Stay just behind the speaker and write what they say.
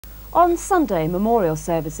On Sunday, memorial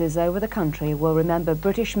services over the country will remember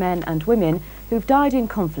British men and women who've died in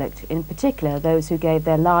conflict, in particular those who gave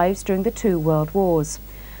their lives during the two world wars.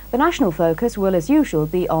 The national focus will, as usual,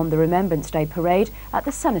 be on the Remembrance Day parade at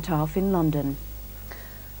the Cenotaph in London.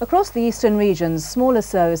 Across the eastern regions, smaller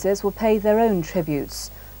services will pay their own tributes.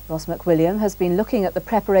 Ross McWilliam has been looking at the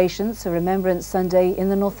preparations for Remembrance Sunday in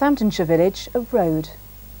the Northamptonshire village of Roade.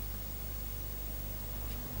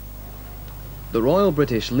 The Royal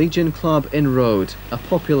British Legion Club in Roade, a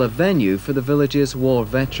popular venue for the village's war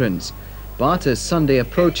veterans. But as Sunday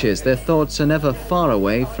approaches, their thoughts are never far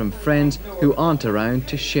away from friends who aren't around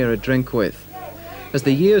to share a drink with. As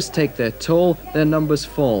the years take their toll, their numbers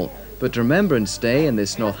fall. But Remembrance Day in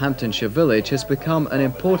this Northamptonshire village has become an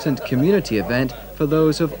important community event for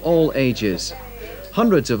those of all ages.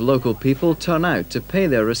 Hundreds of local people turn out to pay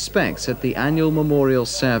their respects at the annual memorial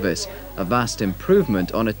service, a vast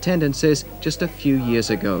improvement on attendances just a few years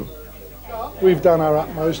ago. We've done our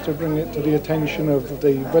utmost to bring it to the attention of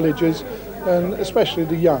the villagers, and especially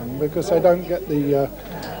the young, because they don't get it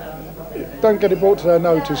brought to their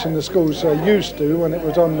notice in the schools they used to when it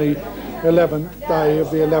was on the 11th day of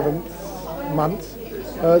the 11th month.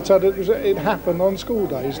 So that it happened on school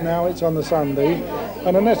days. Now it's on the Sunday,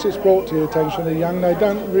 and unless it's brought to the attention of the young, they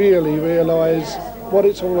don't really realise what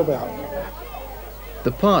it's all about.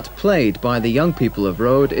 The part played by the young people of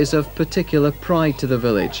Roade is of particular pride to the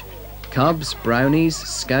village. Cubs, brownies,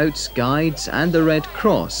 scouts, guides and the Red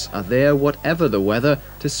Cross are there whatever the weather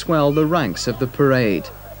to swell the ranks of the parade.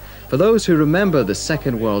 For those who remember the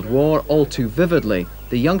Second World War all too vividly,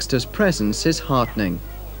 the youngsters' presence is heartening.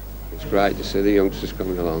 It's great to see the youngsters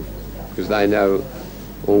coming along because they know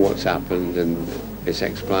all what's happened and it's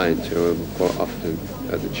explained to them quite often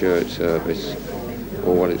at the church service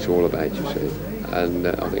or what it's all about, you see. And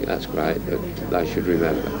I think that's great that they should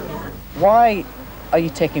remember. Why are you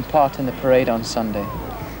taking part in the parade on Sunday?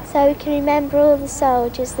 So we can remember all the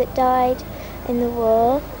soldiers that died in the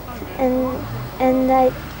war, and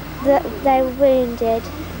they were wounded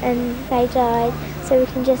and they died, so we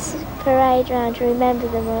can just parade around to remember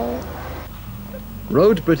them all.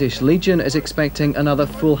 Roade British Legion is expecting another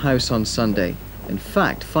full house on Sunday. In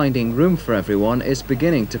fact, finding room for everyone is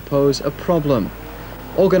beginning to pose a problem.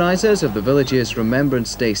 Organisers of the village's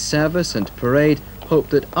Remembrance Day service and parade hope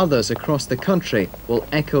that others across the country will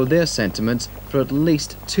echo their sentiments for at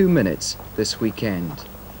least 2 minutes this weekend.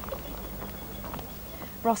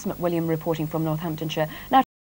 Ross McWilliam reporting from Northamptonshire. Now,